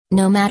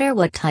No matter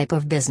what type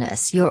of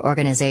business your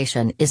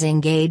organization is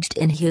engaged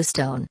in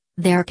Houston,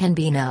 there can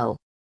be no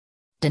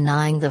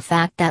denying the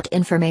fact that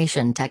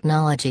information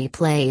technology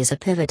plays a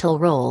pivotal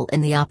role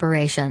in the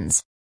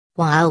operations.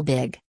 While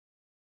big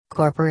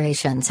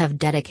corporations have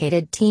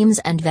dedicated teams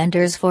and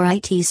vendors for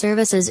IT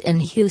services in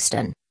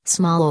Houston,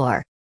 small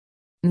or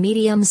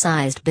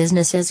medium-sized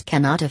businesses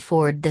cannot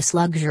afford this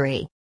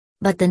luxury.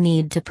 But the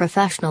need to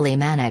professionally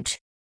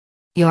manage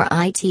your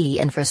IT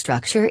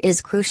infrastructure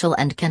is crucial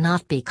and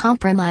cannot be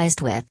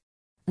compromised with.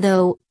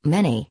 Though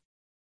many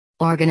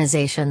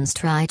organizations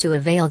try to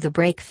avail the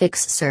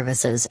break-fix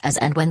services as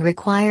and when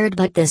required,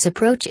 but this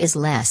approach is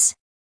less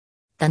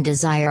than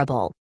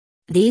desirable.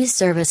 These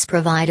service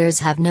providers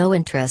have no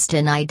interest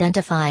in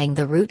identifying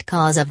the root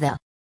cause of the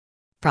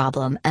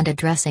problem and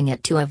addressing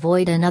it to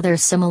avoid another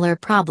similar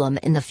problem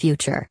in the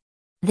future.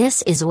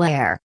 This is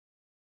where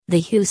the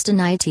Houston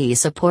IT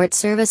support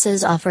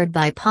services offered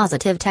by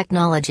Positive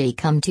Technology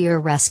come to your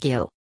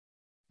rescue.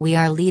 We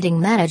are leading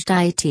managed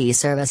IT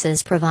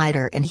services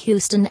provider in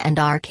Houston and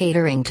are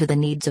catering to the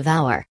needs of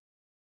our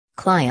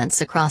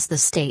clients across the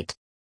state.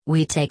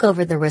 We take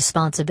over the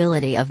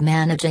responsibility of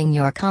managing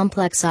your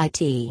complex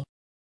IT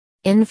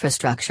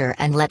infrastructure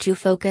and let you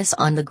focus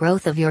on the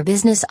growth of your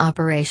business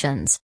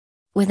operations.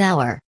 With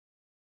our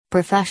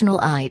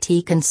professional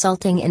IT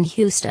consulting in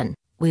Houston,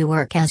 we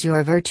work as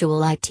your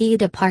virtual IT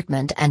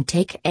department and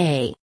take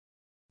a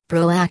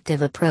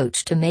proactive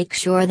approach to make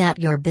sure that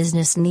your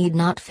business need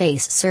not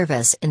face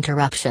service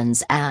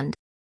interruptions and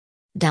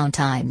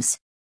downtimes.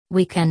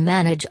 We can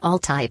manage all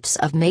types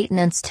of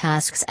maintenance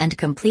tasks and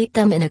complete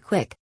them in a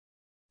quick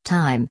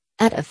time,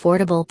 at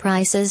affordable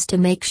prices to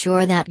make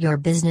sure that your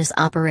business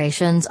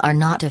operations are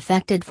not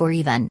affected for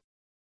even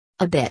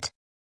a bit.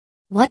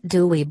 What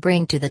do we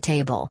bring to the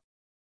table?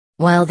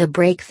 While the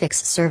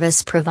break-fix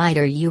service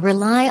provider you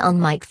rely on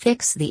might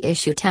fix the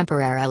issue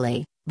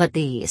temporarily, but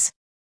these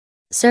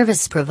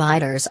service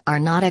providers are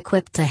not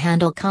equipped to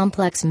handle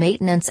complex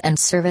maintenance and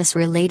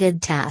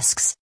service-related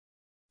tasks.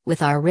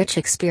 With our rich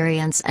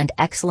experience and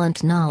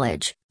excellent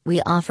knowledge,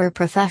 we offer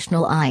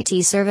professional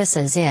IT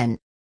services in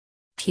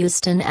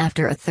Houston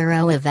after a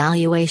thorough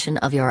evaluation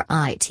of your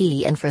IT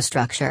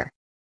infrastructure.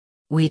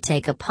 We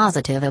take a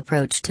positive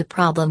approach to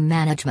problem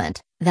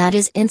management, that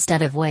is,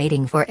 instead of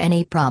waiting for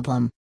any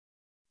problem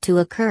to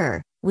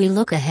occur, we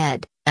look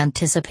ahead,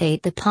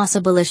 anticipate the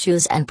possible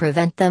issues and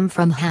prevent them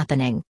from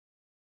happening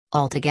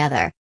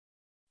altogether.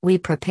 We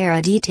prepare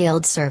a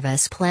detailed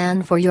service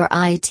plan for your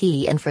IT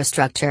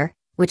infrastructure,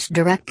 which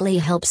directly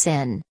helps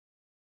in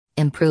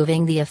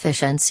improving the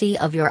efficiency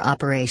of your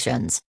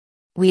operations.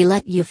 We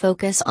let you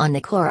focus on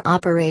the core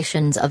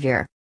operations of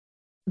your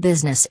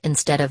business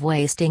instead of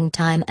wasting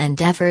time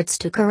and efforts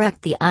to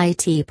correct the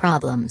IT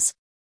problems.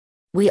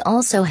 We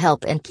also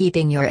help in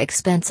keeping your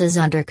expenses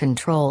under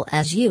control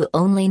as you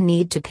only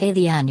need to pay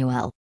the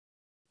annual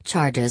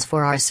charges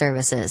for our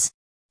services.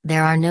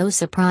 There are no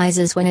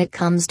surprises when it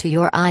comes to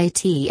your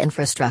IT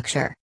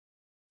infrastructure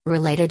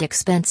related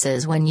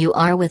expenses when you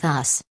are with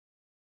us.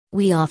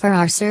 We offer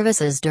our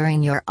services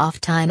during your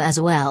off time as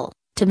well,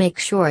 to make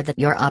sure that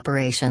your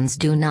operations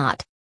do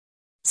not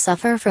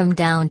suffer from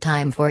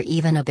downtime for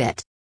even a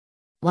bit.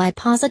 Why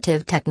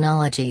Positive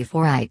Technology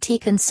for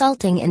IT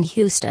consulting in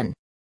Houston?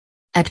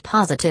 At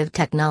Positive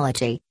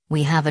Technology,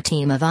 we have a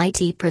team of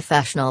IT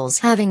professionals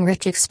having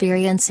rich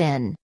experience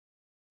in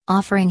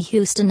offering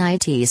Houston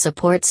IT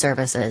support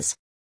services.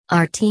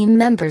 Our team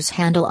members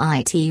handle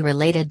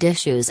IT-related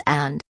issues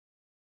and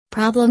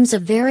problems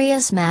of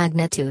various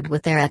magnitude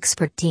with their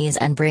expertise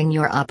and bring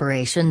your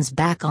operations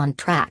back on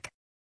track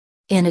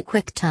in a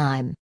quick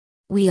time.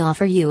 We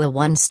offer you a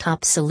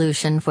one-stop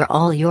solution for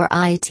all your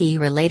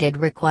IT-related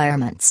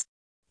requirements.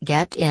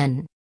 Get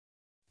in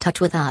touch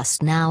with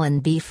us now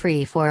and be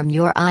free from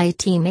your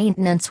IT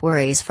maintenance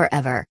worries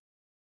forever.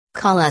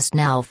 Call us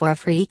now for a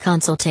free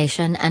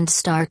consultation and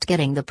start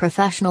getting the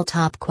professional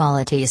top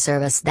quality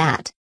service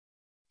that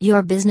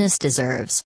your business deserves.